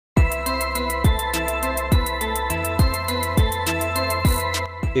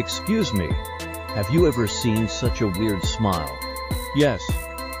Excuse me, have you ever seen such a weird smile? Yes.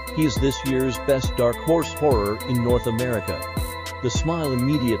 He's this year's best dark horse horror in North America. The smile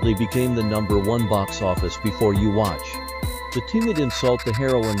immediately became the #1 box office before you watch. The timid insult the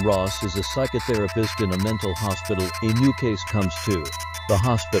heroine Ross is a psychotherapist in a mental hospital. A new case comes to the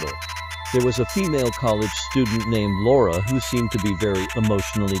hospital. There was a female college student named Laura who seemed to be very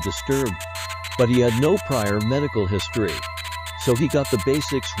emotionally disturbed. But he had no prior medical history. So he got the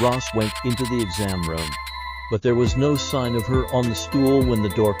basics. Ross went into the exam room. But there was no sign of her on the stool when the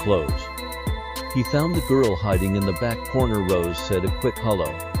door closed. He found the girl hiding in the back corner. Rose said a quick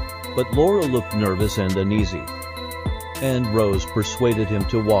hello. But Laura looked nervous and uneasy. And Rose persuaded him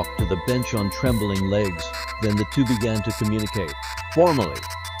to walk to the bench on trembling legs. Then the two began to communicate formally.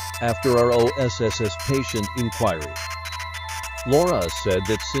 After our OSSS patient inquiry, Laura said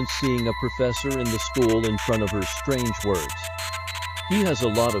that since seeing a professor in the school in front of her strange words, he has a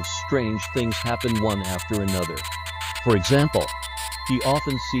lot of strange things happen one after another. For example, he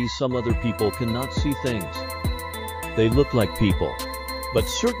often sees some other people cannot see things. They look like people, but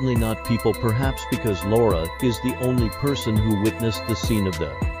certainly not people, perhaps because Laura is the only person who witnessed the scene of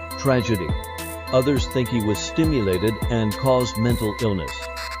the tragedy. Others think he was stimulated and caused mental illness.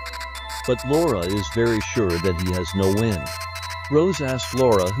 But Laura is very sure that he has no wind. Rose asked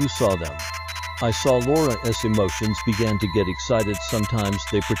Laura who saw them. I saw Laura's emotions began to get excited. Sometimes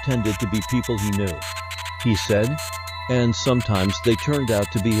they pretended to be people he knew, he said, and sometimes they turned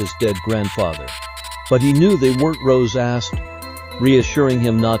out to be his dead grandfather. But he knew they weren't. Rose asked, reassuring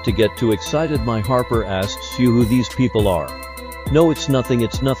him not to get too excited. My Harper asks you who these people are. No, it's nothing.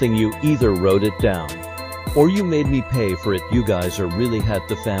 You either wrote it down or you made me pay for it. You guys are really had.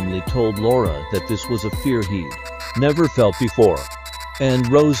 The family told Laura that this was a fear he'd never felt before.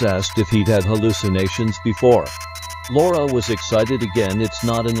 And Rose asked if he'd had hallucinations before. Laura was excited again. It's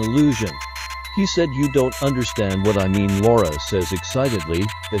not an illusion. He said, you don't understand what I mean. Laura says excitedly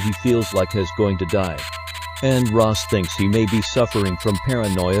that he feels like he's going to die. And Ross thinks he may be suffering from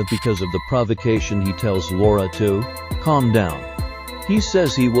paranoia because of the provocation. He tells Laura to calm down. He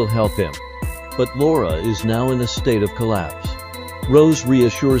says he will help him. But Laura is now in a state of collapse. Rose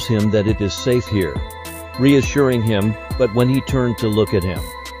reassures him that it is safe here, reassuring him, but when he turned to look at him,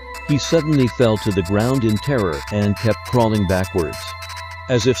 he suddenly fell to the ground in terror and kept crawling backwards,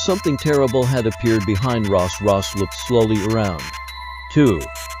 as if something terrible had appeared behind Ross. Ross looked slowly around, too,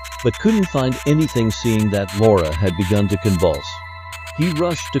 but couldn't find anything. Seeing that Laura had begun to convulse, he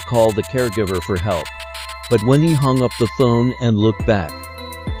rushed to call the caregiver for help. But when he hung up the phone and looked back,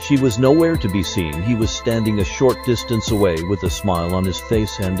 she was nowhere to be seen. He was standing a short distance away with a smile on his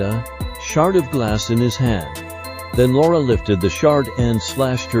face and a shard of glass in his hand. Then Laura lifted the shard and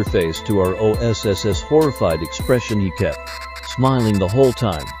slashed her face. To our OSSS horrified expression, he kept smiling the whole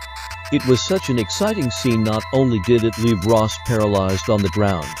time. It was such an exciting scene. Not only did it leave Ross paralyzed on the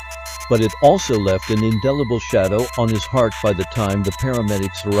ground, but it also left an indelible shadow on his heart. By the time the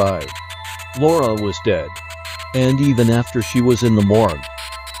paramedics arrived, Laura was dead. And even after she was in the morgue,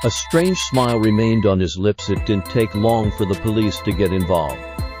 a strange smile remained on his lips. It didn't take long for the police to get involved.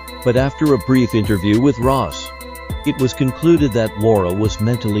 But after a brief interview with Ross, it was concluded that Laura was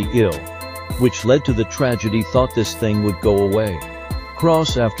mentally ill, which led to the tragedy. Thought this thing would go away.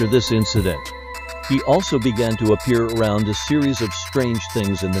 Cross after this incident, he also began to appear around a series of strange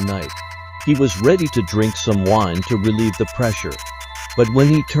things in the night. He was ready to drink some wine to relieve the pressure. But when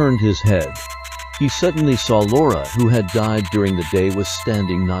he turned his head, he suddenly saw Laura, who had died during the day, was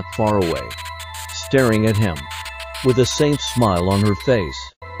standing not far away, staring at him with a faint smile on her face,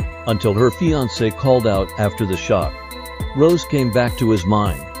 until her fiancé called out after the shock. Rose came back to his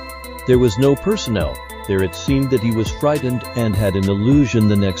mind. There was no personnel there. It seemed that he was frightened and had an illusion.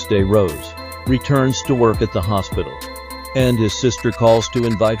 The next day, Rose returns to work at the hospital, and his sister calls to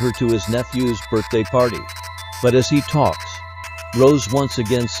invite her to his nephew's birthday party. But as he talks, Rose once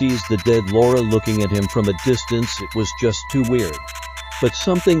again sees the dead Laura looking at him from a distance. It was just too weird. But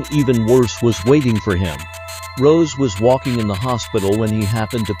something even worse was waiting for him. Rose was walking in the hospital when he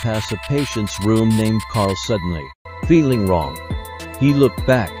happened to pass a patient's room named Carl. Suddenly feeling wrong, he looked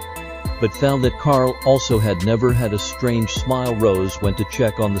back, but found that Carl also had never had a strange smile. Rose went to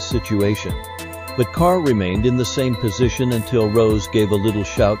check on the situation, but Carl remained in the same position until Rose gave a little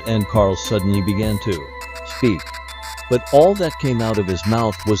shout and Carl suddenly began to speak. But all that came out of his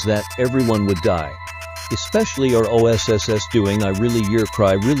mouth was that everyone would die, especially our OSSS. Doing I really year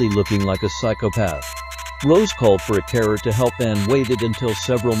cry, really looking like a psychopath. Rose called for a carer to help and waited until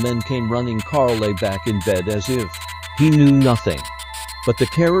several men came running. Carl lay back in bed as if he knew nothing, but the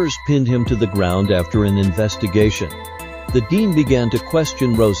carers pinned him to the ground. After an investigation, The dean began to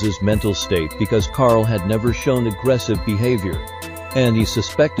question Rose's mental state because Carl had never shown aggressive behavior, and he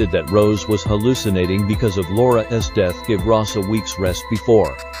suspected that Rose was hallucinating because of Laura's death gave Ross a week's rest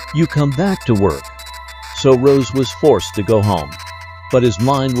before you come back to work. So Rose was forced to go home. But his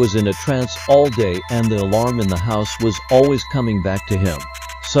mind was in a trance all day and the alarm in the house was always coming back to him,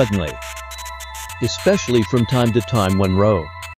 suddenly. Especially from time to time when Rose